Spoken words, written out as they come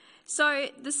So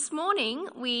this morning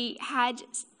we had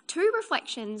two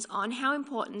reflections on how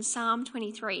important Psalm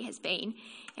 23 has been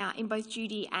in both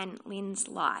Judy and Lynn's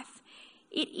life.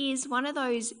 It is one of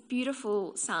those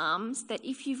beautiful psalms that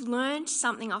if you've learned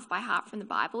something off by heart from the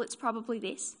Bible, it's probably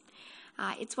this.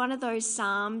 It's one of those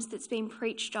psalms that's been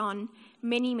preached on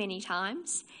many, many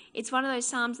times. It's one of those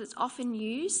psalms that's often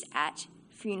used at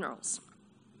funerals.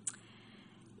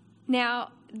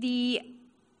 Now, the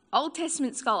Old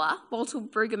Testament scholar, Walter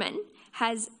Brueggemann,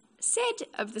 has said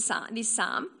of this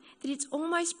psalm that it's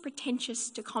almost pretentious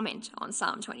to comment on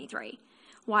Psalm 23.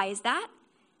 Why is that?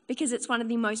 Because it's one of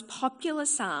the most popular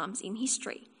psalms in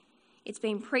history. It's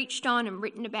been preached on and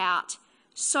written about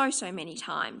so many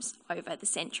times over the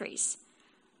centuries.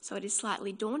 So it is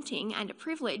slightly daunting and a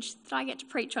privilege that I get to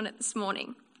preach on it this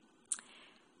morning.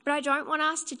 But I don't want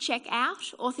us to check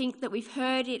out or think that we've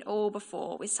heard it all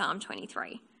before with Psalm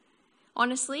 23.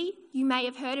 Honestly, you may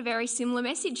have heard a very similar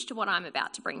message to what I'm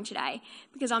about to bring today,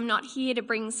 because I'm not here to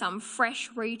bring some fresh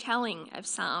retelling of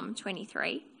Psalm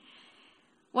 23.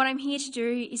 What I'm here to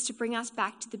do is to bring us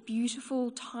back to the beautiful,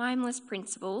 timeless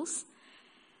principles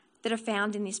that are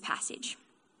found in this passage,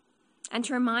 and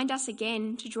to remind us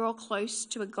again to draw close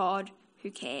to a God who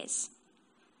cares.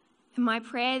 And my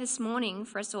prayer this morning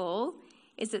for us all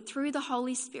is that through the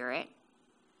Holy Spirit,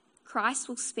 Christ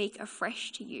will speak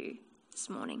afresh to you this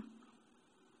morning.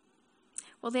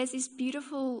 Well, there's this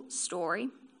beautiful story.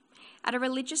 At a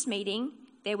religious meeting,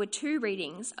 there were two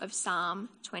readings of Psalm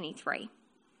 23.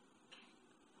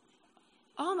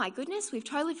 Oh my goodness, we've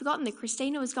totally forgotten that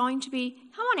Christina was going to be...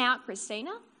 Come on out, Christina.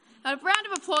 A round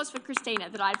of applause for Christina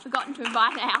that I'd forgotten to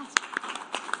invite out.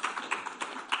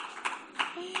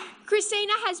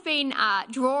 Christina has been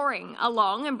drawing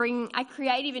along and bringing a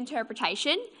creative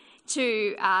interpretation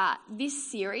to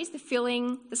this series, the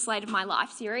Filling the Slate of My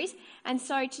Life series. And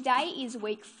so today is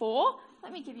week 4.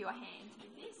 Let me give you a hand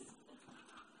with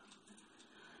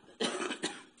this.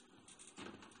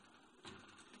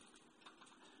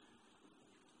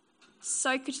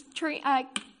 So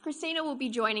Christina will be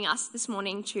joining us this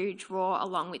morning to draw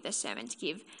along with the sermon to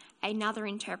give another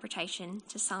interpretation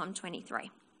to Psalm 23.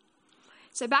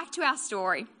 So back to our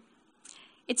story.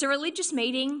 It's a religious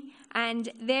meeting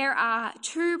and there are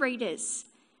two readers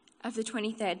of the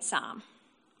 23rd Psalm.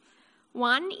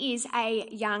 One is a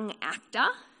young actor.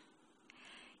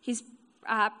 He's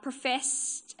a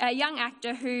young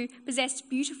actor who possessed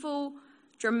beautiful,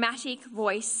 dramatic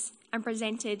voice and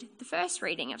presented the first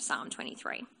reading of Psalm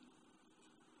 23.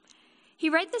 He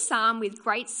read the psalm with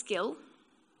great skill.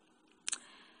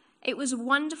 It was a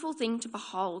wonderful thing to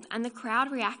behold, and the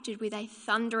crowd reacted with a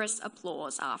thunderous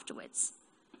applause afterwards.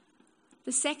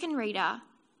 The second reader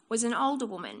was an older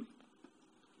woman.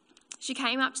 She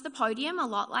came up to the podium a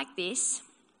lot like this,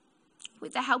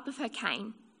 with the help of her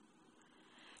cane.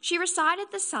 She recited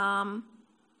the psalm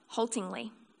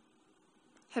haltingly.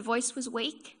 Her voice was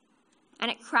weak,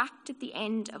 and it cracked at the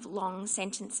end of long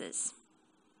sentences.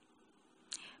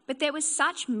 But there was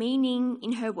such meaning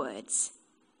in her words.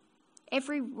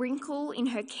 Every wrinkle in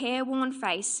her careworn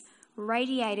face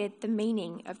radiated the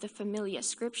meaning of the familiar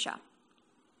scripture.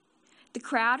 The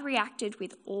crowd reacted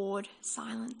with awed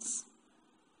silence.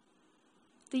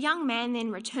 The young man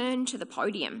then returned to the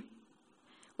podium,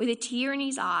 with a tear in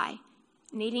his eye,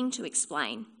 needing to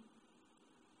explain.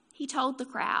 He told the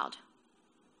crowd,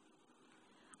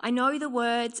 "I know the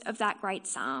words of that great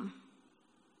psalm.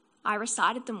 I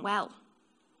recited them well.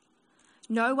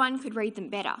 No one could read them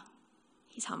better."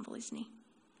 He's humble, isn't he?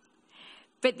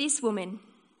 But this woman,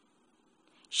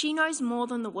 she knows more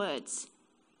than the words.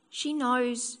 She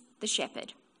knows the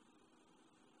shepherd.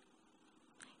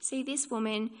 See, this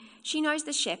woman, she knows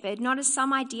the shepherd not as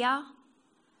some idea,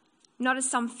 not as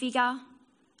some figure,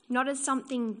 not as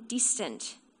something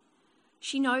distant.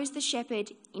 She knows the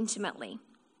shepherd intimately.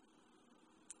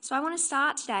 So I want to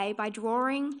start today by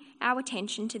drawing our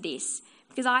attention to this,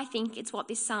 because I think it's what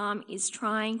this psalm is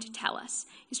trying to tell us,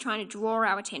 is trying to draw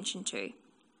our attention to.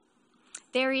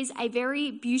 There is a very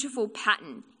beautiful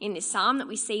pattern in this psalm that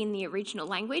we see in the original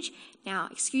language. Now,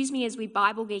 excuse me as we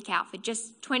Bible geek out for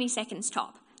just 20 seconds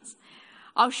top.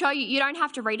 I'll show you, you don't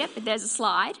have to read it, but there's a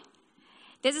slide.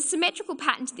 There's a symmetrical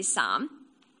pattern to this psalm.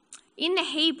 In the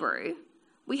Hebrew,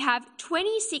 we have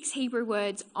 26 Hebrew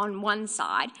words on one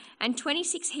side and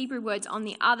 26 Hebrew words on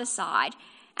the other side,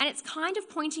 and it's kind of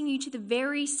pointing you to the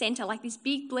very centre, like this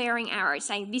big blaring arrow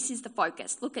saying, this is the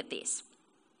focus, look at this.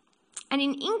 And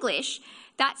in English,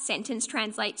 that sentence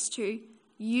translates to,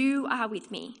 you are with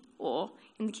me, or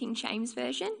in the King James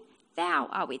Version, thou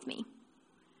art with me.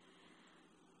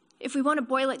 If we want to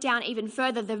boil it down even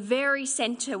further, the very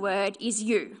centre word is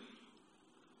you.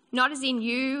 Not as in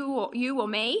you or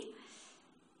me,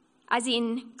 as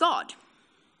in God.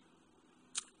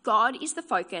 God is the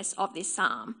focus of this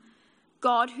psalm.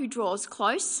 God who draws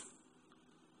close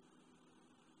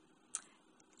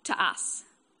to us.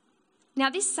 Now,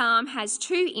 this psalm has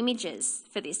two images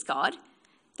for this God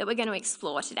that we're going to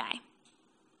explore today.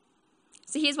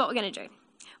 So here's what we're going to do.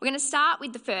 We're going to start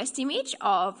with the first image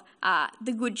of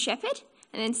the Good Shepherd,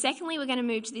 and then secondly, we're going to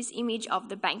move to this image of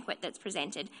the banquet that's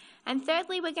presented. And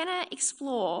thirdly, we're going to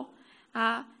explore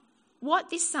what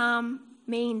this psalm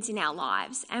means in our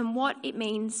lives and what it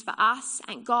means for us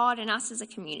and God and us as a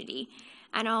community.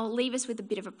 And I'll leave us with a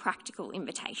bit of a practical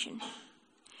invitation.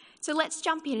 So let's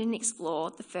jump in and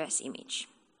explore the first image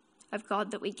of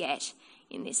God that we get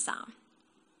in this psalm.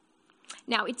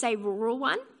 Now, it's a rural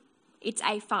one. It's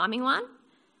a farming one.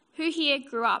 Who here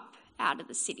grew up out of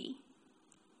the city?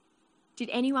 Did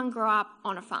anyone grow up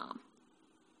on a farm?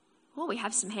 Oh, we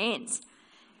have some hands.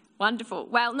 Wonderful.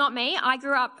 Well, not me. I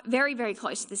grew up very, very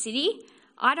close to the city.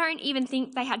 I don't even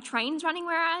think they had trains running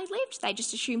where I lived. They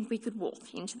just assumed we could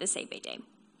walk into the CBD.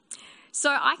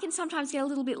 So I can sometimes get a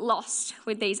little bit lost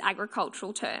with these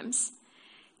agricultural terms.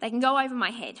 They can go over my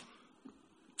head.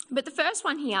 But the first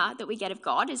one here that we get of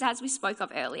God is, as we spoke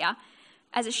of earlier,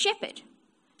 as a shepherd.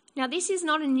 Now, this is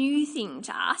not a new thing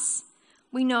to us.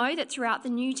 We know that throughout the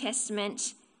New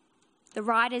Testament, the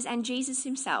writers and Jesus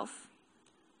himself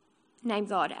name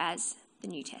God as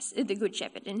the Good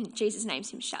Shepherd, and Jesus names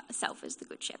himself as the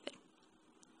Good Shepherd.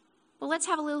 Well, let's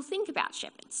have a little think about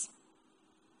shepherds.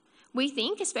 We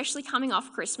think, especially coming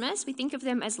off Christmas, we think of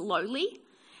them as lowly,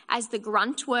 as the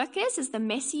grunt workers, as the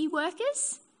messy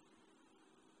workers,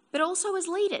 but also as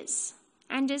leaders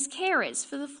and as carers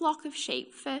for the flock of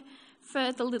sheep,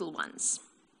 for the little ones.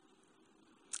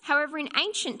 However, in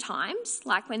ancient times,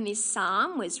 like when this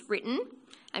psalm was written,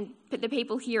 and the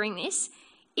people hearing this,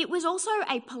 it was also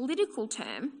a political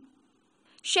term.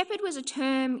 Shepherd was a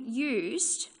term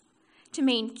used to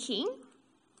mean king,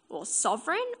 or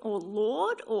sovereign, or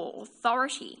lord, or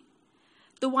authority,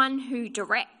 the one who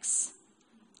directs,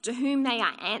 to whom they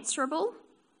are answerable,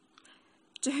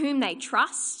 to whom they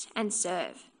trust and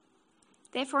serve.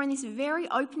 Therefore, in this very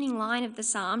opening line of the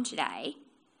psalm today,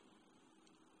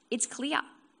 it's clear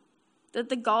that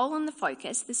the goal and the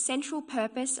focus, the central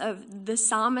purpose of the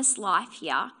psalmist's life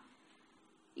here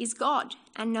is God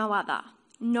and no other.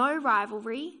 No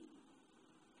rivalry,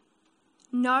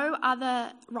 no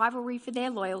other rivalry for their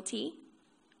loyalty,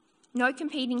 no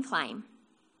competing claim.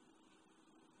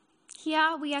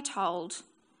 Here we are told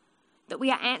that we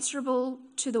are answerable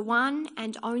to the one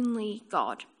and only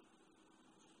God.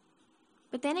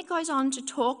 But then it goes on to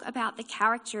talk about the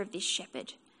character of this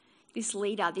shepherd, this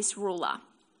leader, this ruler.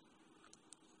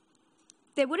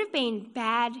 There would have been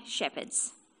bad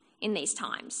shepherds in these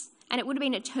times, and it would have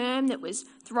been a term that was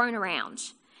thrown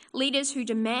around. Leaders who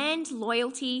demand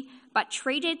loyalty but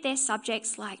treated their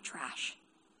subjects like trash.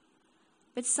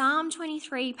 But Psalm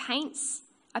 23 paints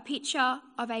a picture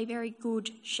of a very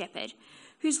good shepherd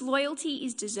whose loyalty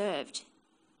is deserved.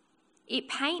 It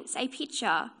paints a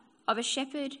picture of a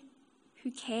shepherd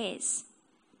who cares,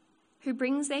 who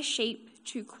brings their sheep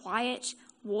to quiet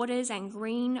waters and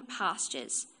green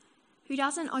pastures, who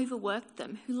doesn't overwork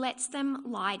them, who lets them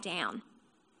lie down,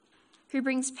 who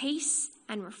brings peace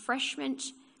and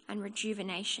refreshment and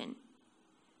rejuvenation,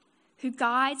 who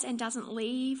guides and doesn't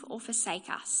leave or forsake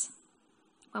us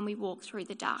when we walk through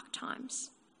the dark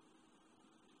times.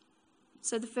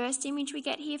 So the first image we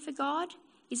get here for God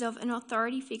is of an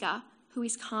authority figure who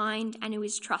is kind and who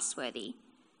is trustworthy.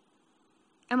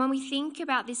 And when we think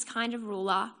about this kind of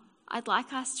ruler, I'd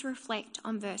like us to reflect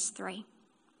on verse 3.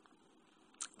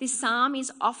 This psalm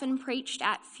is often preached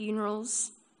at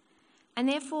funerals, and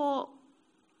therefore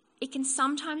it can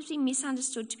sometimes be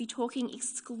misunderstood to be talking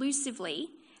exclusively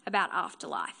about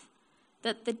afterlife,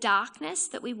 that the darkness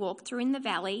that we walk through in the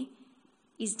valley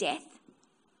is death,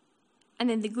 and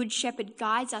then the Good Shepherd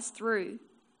guides us through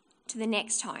to the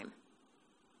next home.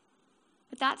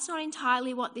 But that's not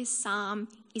entirely what this psalm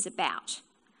is about.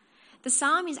 The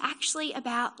psalm is actually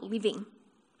about living.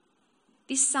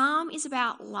 This psalm is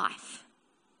about life.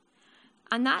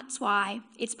 And that's why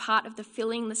it's part of the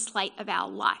Filling the Slate of Our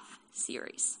Life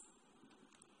series.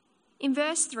 In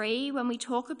verse 3, when we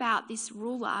talk about this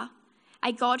ruler,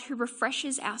 a God who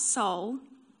refreshes our soul,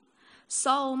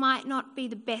 soul might not be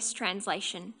the best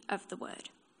translation of the word.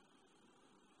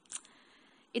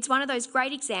 It's one of those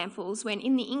great examples when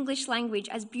in the English language,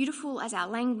 as beautiful as our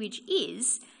language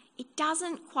is, it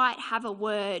doesn't quite have a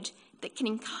word that can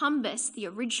encompass the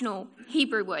original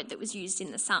Hebrew word that was used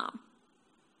in the psalm.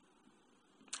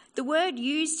 The word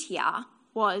used here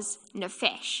was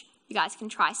nephesh. You guys can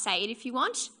try say it if you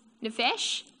want.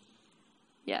 Nephesh?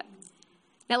 Yeah.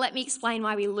 Now let me explain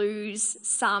why we lose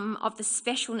some of the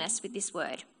specialness with this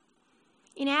word.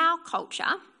 In our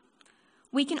culture,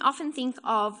 we can often think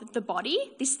of the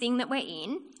body, this thing that we're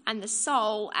in, and the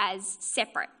soul as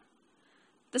separate.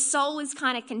 The soul is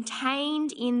kind of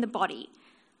contained in the body.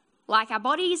 Like our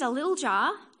body is a little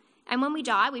jar, and when we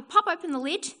die, we pop open the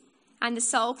lid, and the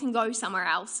soul can go somewhere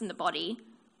else in the body,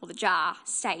 or the jar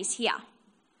stays here.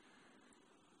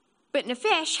 But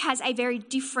nefesh has a very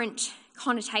different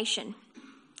connotation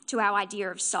to our idea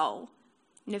of soul.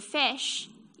 Nefesh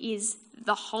is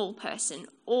the whole person,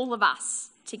 all of us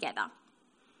together.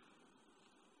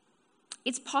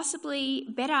 It's possibly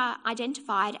better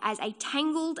identified as a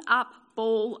tangled up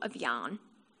ball of yarn.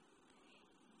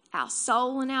 Our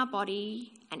soul and our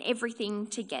body and everything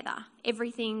together,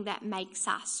 everything that makes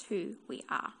us who we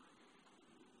are.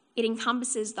 It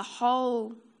encompasses the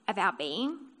whole of our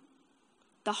being,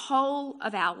 the whole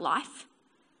of our life,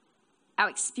 our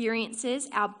experiences,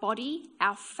 our body,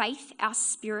 our faith, our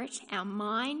spirit, our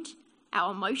mind,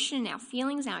 our emotion, our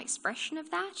feelings, our expression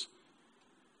of that.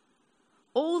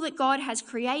 All that God has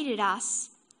created us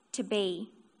to be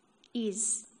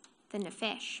is the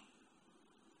nefesh.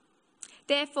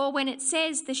 Therefore, when it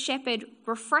says the shepherd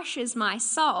refreshes my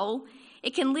soul,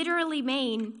 it can literally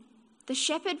mean the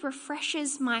shepherd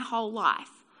refreshes my whole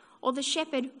life, or the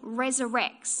shepherd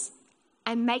resurrects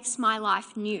and makes my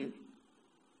life new.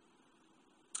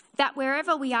 That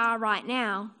wherever we are right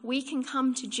now, we can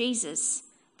come to Jesus,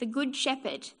 the Good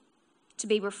Shepherd, to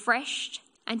be refreshed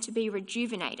and to be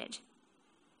rejuvenated.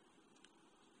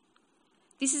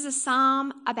 This is a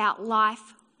psalm about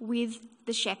life with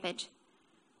the shepherd.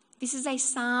 This is a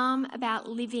psalm about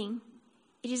living.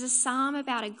 It is a psalm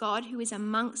about a God who is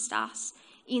amongst us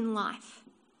in life.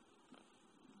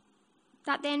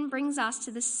 That then brings us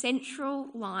to the central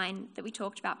line that we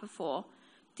talked about before,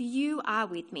 the "you are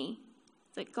with me,"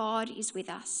 that God is with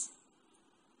us.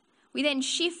 We then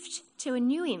shift to a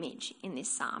new image in this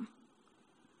psalm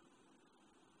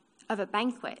of a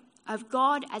banquet, of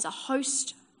God as a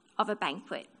host of a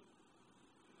banquet.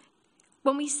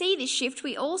 When we see this shift,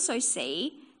 we also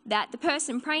see that the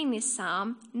person praying this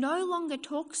psalm no longer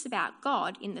talks about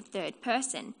God in the third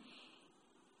person.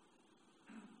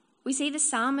 We see the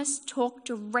psalmist talk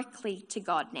directly to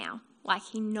God now, like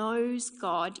he knows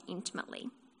God intimately.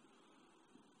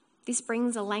 This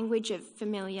brings a language of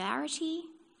familiarity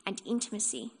and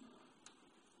intimacy,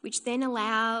 which then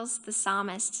allows the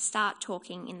psalmist to start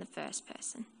talking in the first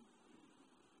person.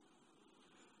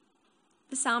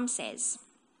 The psalm says,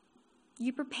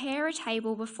 "You prepare a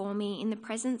table before me in the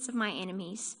presence of my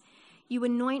enemies. You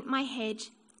anoint my head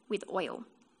with oil.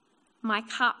 My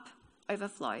cup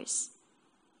overflows."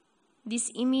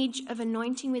 This image of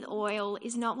anointing with oil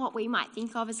is not what we might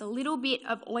think of as a little bit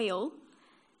of oil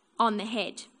on the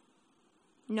head.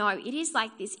 No, it is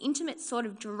like this intimate sort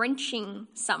of drenching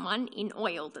someone in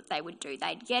oil that they would do.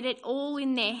 They'd get it all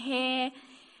in their hair.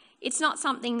 It's not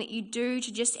something that you do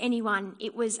to just anyone.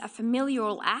 It was a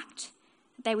familial act.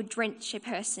 They would drench a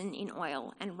person in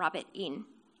oil and rub it in.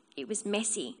 It was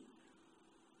messy.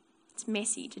 It's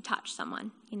messy to touch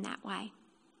someone in that way.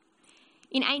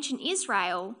 In ancient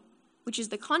Israel, which is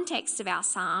the context of our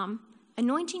psalm,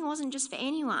 anointing wasn't just for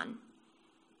anyone.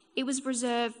 It was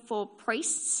reserved for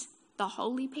priests, the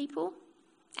holy people,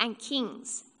 and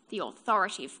kings, the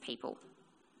authoritative people.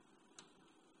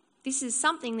 This is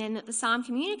something then that the psalm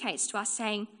communicates to us,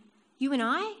 saying, you and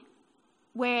I,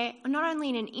 we're not only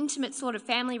in an intimate sort of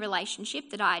family relationship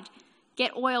that I'd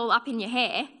get oil up in your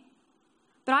hair,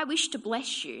 but I wish to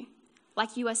bless you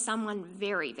like you are someone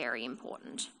very, very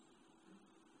important.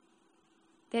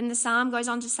 Then the psalm goes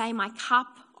on to say, my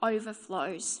cup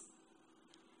overflows.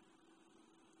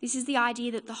 This is the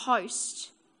idea that the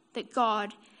host, that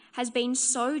God has been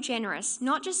so generous,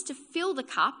 not just to fill the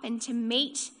cup and to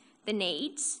meet the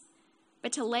needs,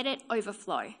 but to let it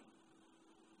overflow.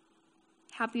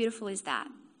 How beautiful is that?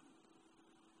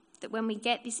 That when we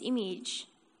get this image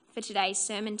for today's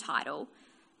sermon title,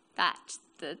 that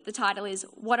the title is,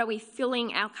 what are we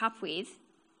filling our cup with?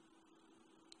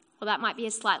 Well, that might be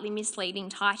a slightly misleading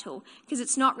title because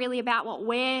it's not really about what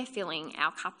we're filling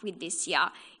our cup with this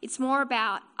year. It's more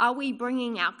about, are we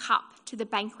bringing our cup to the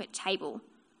banquet table?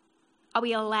 Are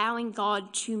we allowing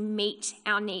God to meet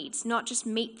our needs, not just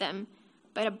meet them,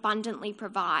 but abundantly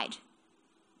provide,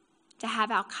 to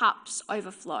have our cups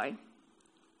overflow?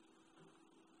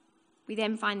 We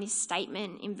then find this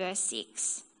statement in verse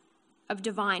 6 of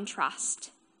divine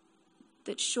trust,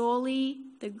 that surely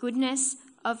the goodness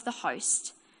of the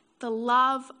host, the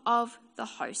love of the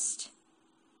host,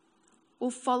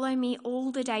 will follow me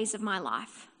all the days of my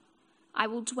life. I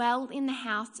will dwell in the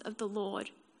house of the Lord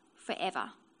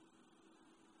forever.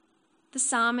 the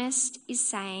psalmist is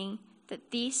saying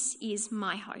that this is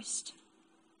my host.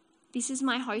 This is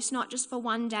my host not just for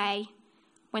one day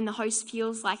when the host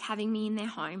feels like having me in their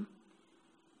home,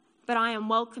 but I am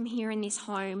welcome here in this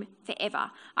home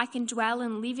forever. I can dwell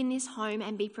and live in this home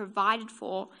and be provided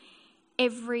for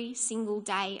every single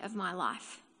day of my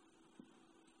life.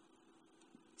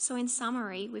 So in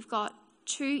summary, we've got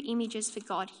two images for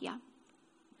God here.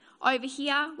 Over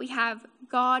here, we have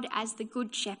God as the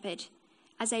Good Shepherd,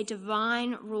 as a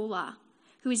divine ruler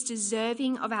who is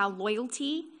deserving of our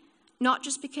loyalty, not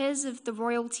just because of the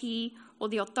royalty or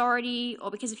the authority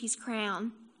or because of his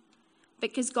crown, but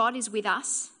because God is with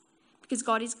us, because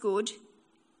God is good,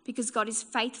 because God is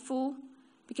faithful,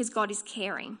 because God is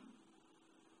caring.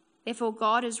 Therefore,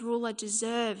 God as ruler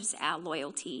deserves our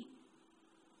loyalty,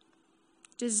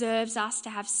 deserves us to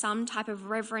have some type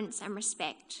of reverence and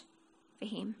respect for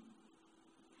him.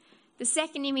 The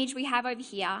second image we have over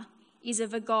here is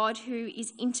of a God who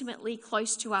is intimately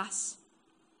close to us,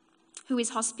 who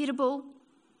is hospitable,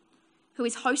 who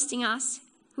is hosting us,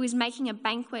 who is making a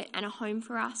banquet and a home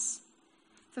for us,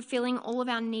 fulfilling all of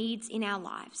our needs in our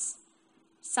lives.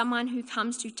 Someone who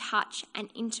comes to touch and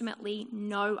intimately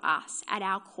know us at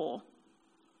our core.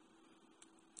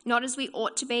 Not as we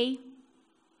ought to be,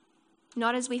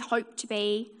 not as we hope to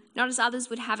be, not as others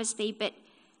would have us be, but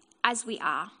as we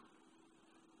are.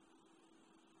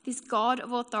 This God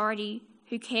of authority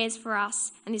who cares for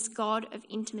us, and this God of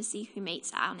intimacy who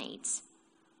meets our needs.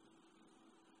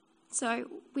 So,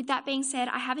 with that being said,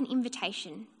 I have an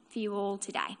invitation for you all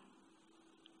today.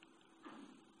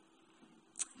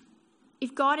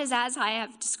 If God is as I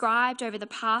have described over the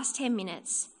past 10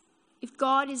 minutes, if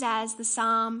God is as the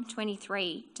Psalm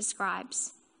 23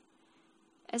 describes,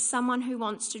 as someone who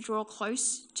wants to draw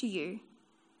close to you,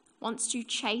 wants to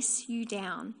chase you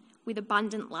down with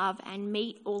abundant love and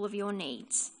meet all of your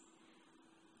needs,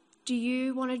 do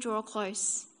you want to draw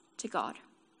close to God?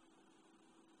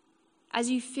 As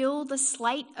you fill the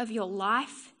slate of your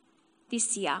life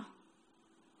this year,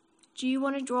 do you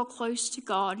want to draw close to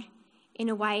God in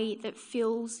a way that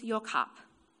fills your cup?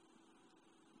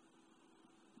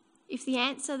 If the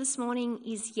answer this morning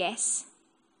is yes,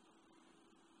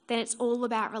 then it's all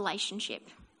about relationship,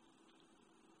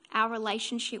 our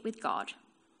relationship with God.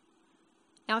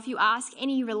 Now, if you ask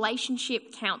any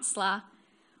relationship counsellor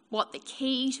what the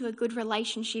key to a good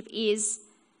relationship is,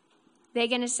 they're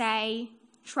going to say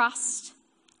trust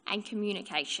and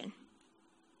communication.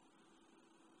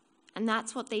 And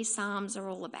that's what these Psalms are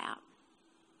all about.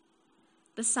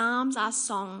 The Psalms are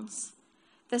songs.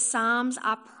 The Psalms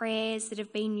are prayers that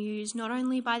have been used not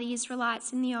only by the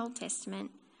Israelites in the Old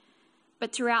Testament,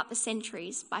 but throughout the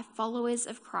centuries by followers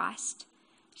of Christ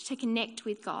to connect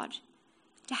with God,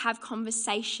 to have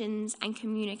conversations and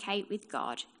communicate with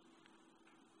God.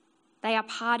 They are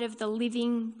part of the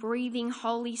living, breathing,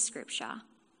 Holy Scripture.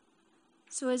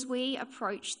 So as we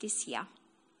approach this year,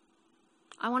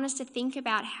 I want us to think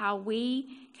about how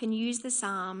we can use the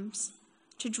Psalms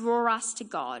to draw us to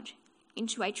God,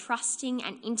 into a trusting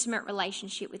and intimate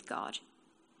relationship with God.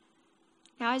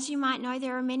 Now, as you might know,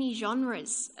 there are many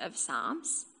genres of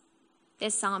Psalms.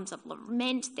 There's Psalms of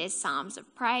lament, there's Psalms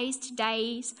of praise.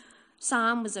 Today's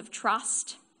Psalm was of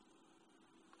trust,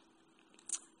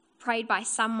 prayed by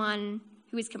someone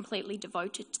who is completely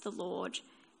devoted to the Lord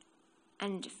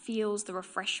and feels the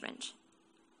refreshment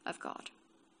of God.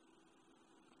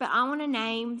 But I want to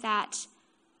name that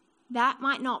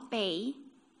might not be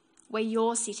where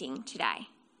you're sitting today.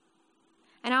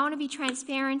 And I want to be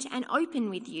transparent and open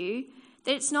with you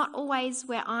that it's not always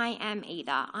where I am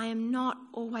either. I am not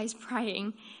always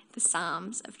praying the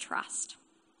Psalms of trust.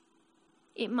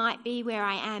 It might be where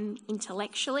I am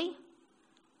intellectually,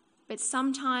 but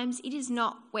sometimes it is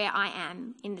not where I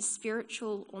am in the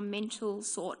spiritual or mental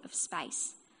sort of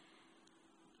space.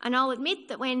 And I'll admit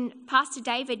that when Pastor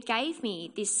David gave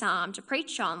me this psalm to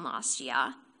preach on last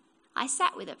year, I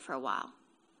sat with it for a while.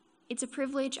 It's a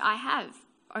privilege I have,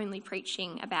 only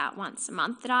preaching about once a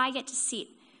month, that I get to sit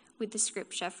with the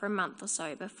scripture for a month or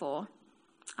so before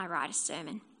I write a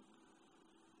sermon.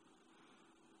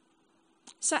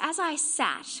 So as I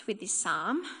sat with this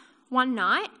psalm one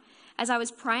night, as I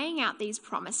was praying out these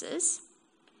promises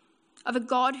of a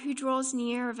God who draws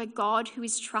near, of a God who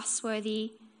is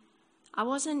trustworthy, I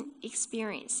wasn't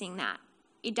experiencing that.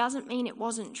 It doesn't mean it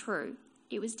wasn't true.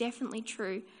 It was definitely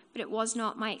true, but it was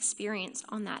not my experience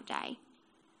on that day.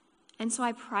 And so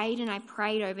I prayed and I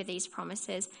prayed over these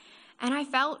promises. And I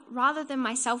felt, rather than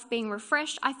myself being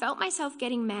refreshed, I felt myself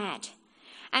getting mad.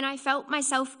 And I felt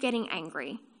myself getting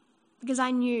angry because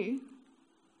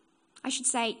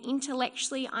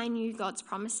intellectually I knew God's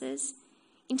promises.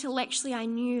 Intellectually, I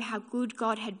knew how good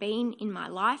God had been in my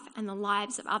life and the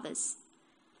lives of others.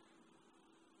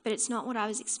 But it's not what I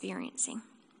was experiencing.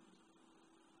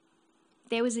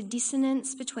 There was a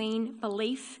dissonance between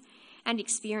belief and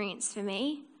experience for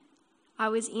me. I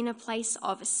was in a place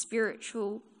of a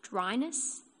spiritual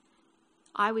dryness.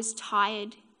 I was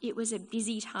tired. It was a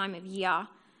busy time of year,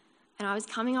 and I was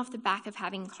coming off the back of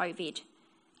having COVID.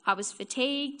 I was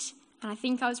fatigued, and I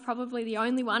think I was probably the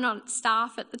only one on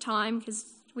staff at the time because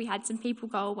we had some people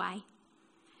go away.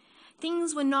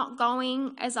 Things were not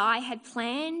going as I had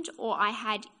planned or I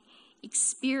had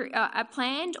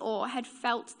planned or had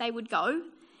felt they would go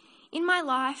in my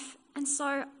life, and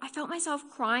so I felt myself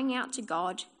crying out to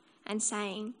God and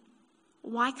saying,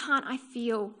 why can't I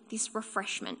feel this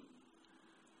refreshment?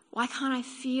 Why can't I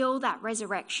feel that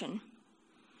resurrection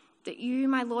that you,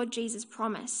 my Lord Jesus,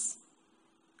 promise?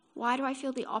 Why do I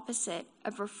feel the opposite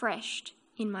of refreshed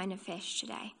in my nefesh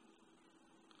today?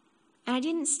 And I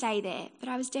didn't stay there, but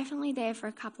I was definitely there for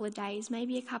a couple of days,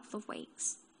 maybe a couple of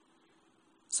weeks.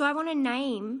 So I want to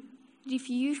name that if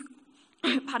you,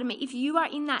 if you are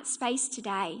in that space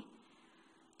today,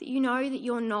 that you know that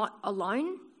you're not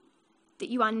alone, that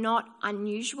you are not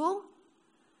unusual,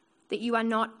 that you are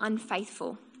not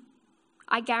unfaithful.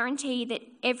 I guarantee that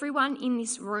everyone in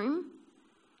this room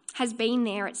has been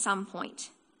there at some point,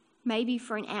 maybe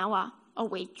for an hour, a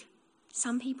week,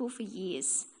 some people for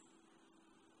years.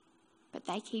 But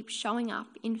they keep showing up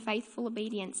in faithful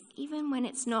obedience, even when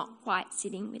it's not quite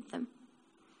sitting with them.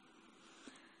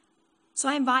 So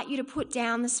I invite you to put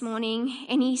down this morning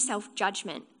any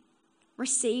self-judgment.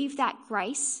 Receive that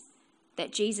grace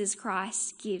that Jesus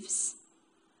Christ gives.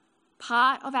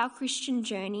 Part of our Christian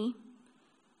journey,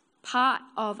 part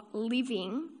of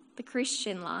living the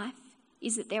Christian life,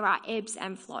 is that there are ebbs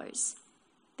and flows.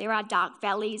 There are dark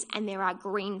valleys and there are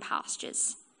green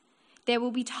pastures. There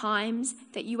will be times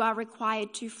that you are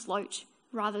required to float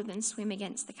rather than swim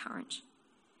against the current.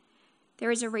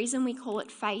 There is a reason we call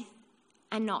it faith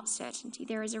and not certainty.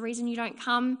 There is a reason you don't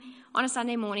come on a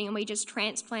Sunday morning and we just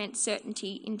transplant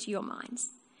certainty into your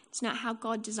minds. It's not how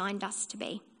God designed us to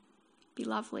be. It'd be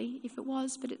lovely if it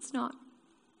was, but it's not.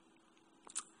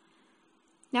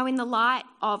 Now, in the light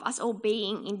of us all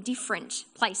being in different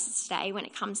places today when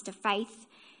it comes to faith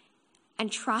and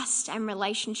trust and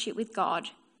relationship with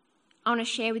God, I want to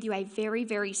share with you a very,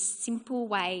 very simple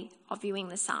way of viewing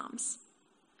the Psalms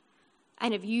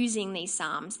and of using these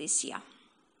Psalms this year.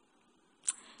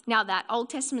 Now, that Old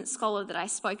Testament scholar that I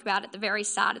spoke about at the very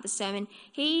start of the sermon,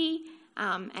 he,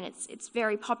 and it's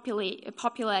very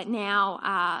popular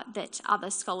now that other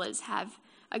scholars have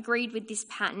agreed with this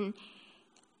pattern,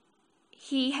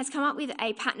 he has come up with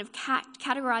a pattern of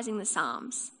categorising the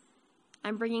Psalms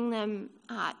and bringing them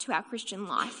to our Christian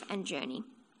life and journey.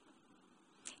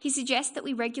 He suggests that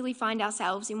we regularly find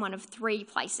ourselves in one of three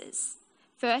places.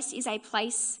 First is a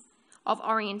place of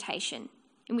orientation,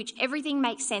 in which everything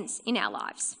makes sense in our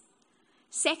lives.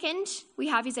 Second, we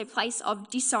have is a place of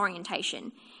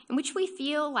disorientation, in which we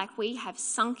feel like we have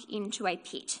sunk into a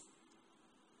pit.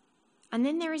 And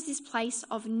then there is this place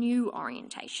of new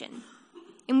orientation,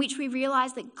 in which we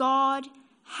realise that God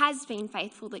has been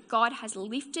faithful, that God has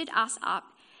lifted us up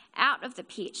out of the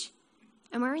pit,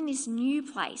 and we're in this new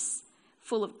place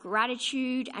full of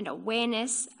gratitude and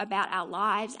awareness about our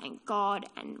lives and God,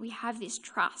 and we have this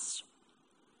trust.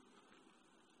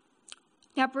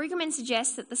 Now, Brueggemann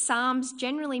suggests that the Psalms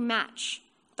generally match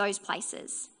those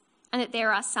places, and that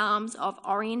there are Psalms of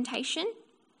orientation,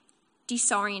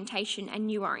 disorientation, and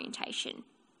new orientation.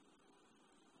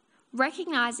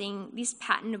 Recognising this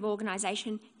pattern of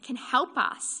organisation can help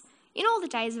us in all the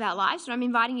days of our lives, and I'm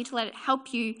inviting you to let it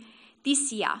help you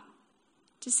this year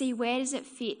to see where does it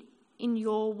fit in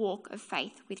your walk of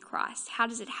faith with Christ. How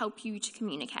does it help you to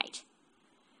communicate?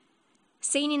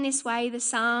 Seen in this way, the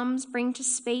Psalms bring to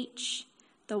speech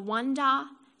the wonder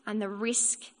and the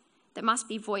risk that must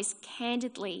be voiced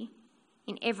candidly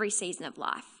in every season of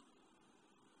life,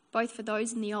 both for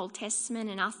those in the Old Testament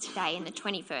and us today in the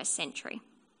 21st century.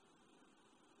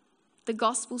 The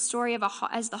gospel story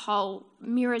as the whole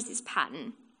mirrors this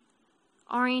pattern.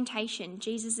 Orientation,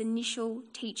 Jesus' initial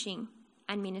teaching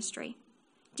and ministry.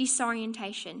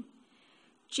 Disorientation,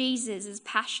 Jesus'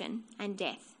 passion and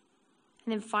death.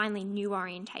 And then finally, new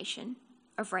orientation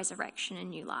of resurrection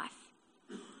and new life.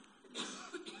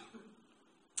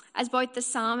 As both the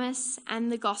psalmists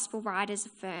and the gospel writers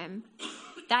affirm,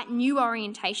 that new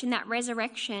orientation, that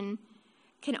resurrection,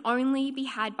 can only be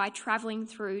had by travelling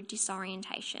through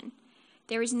disorientation.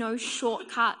 There is no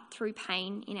shortcut through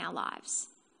pain in our lives.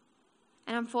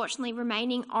 And unfortunately,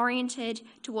 remaining oriented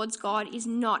towards God is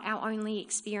not our only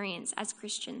experience as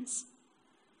Christians.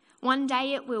 One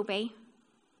day it will be.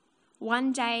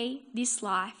 One day, this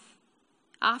life,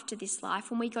 after this life,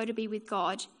 when we go to be with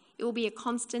God, it will be a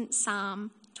constant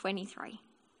Psalm 23.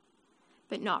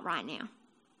 But not right now.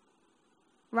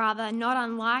 Rather, not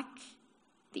unlike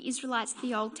the Israelites of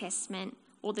the Old Testament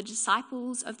or the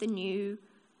disciples of the New,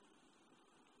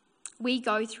 we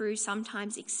go through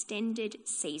sometimes extended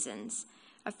seasons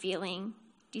of feeling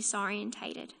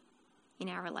disorientated in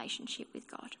our relationship with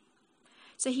God.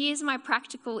 So here's my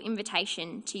practical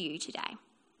invitation to you today.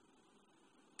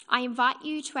 I invite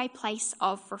you to a place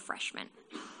of refreshment,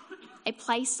 a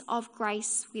place of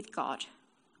grace with God,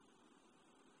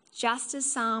 just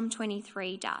as Psalm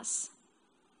 23 does.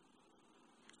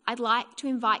 I'd like to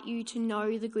invite you to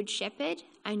know the Good Shepherd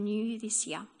anew this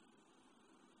year,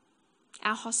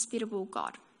 our hospitable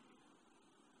God,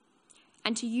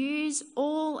 and to use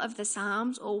all of the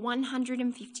Psalms, or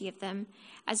 150 of them,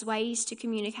 as ways to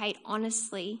communicate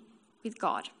honestly with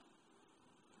God.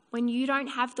 When you don't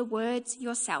have the words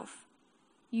yourself,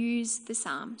 use the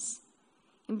Psalms.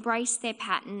 Embrace their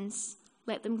patterns.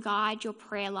 Let them guide your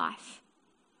prayer life.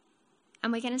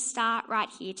 And we're going to start right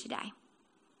here today.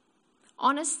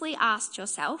 Honestly ask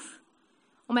yourself,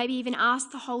 or maybe even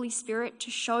ask the Holy Spirit to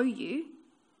show you,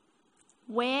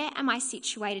 where am I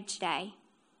situated today?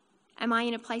 Am I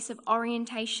in a place of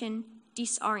orientation,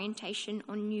 disorientation,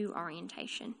 or new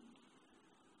orientation?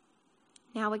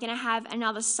 Now we're going to have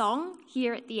another song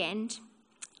here at the end.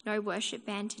 No worship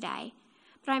band today.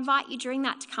 But I invite you during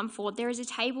that to come forward. There is a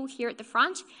table here at the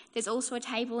front. There's also a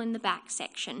table in the back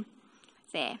section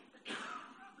there.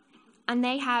 And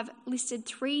they have listed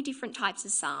 3 different types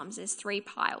of psalms. There's 3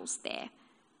 piles there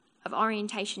of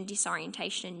orientation,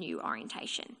 disorientation, and new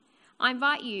orientation. I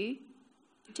invite you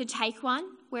to take one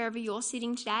wherever you're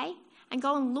sitting today and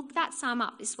go and look that psalm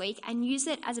up this week and use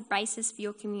it as a basis for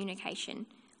your communication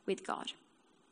with God.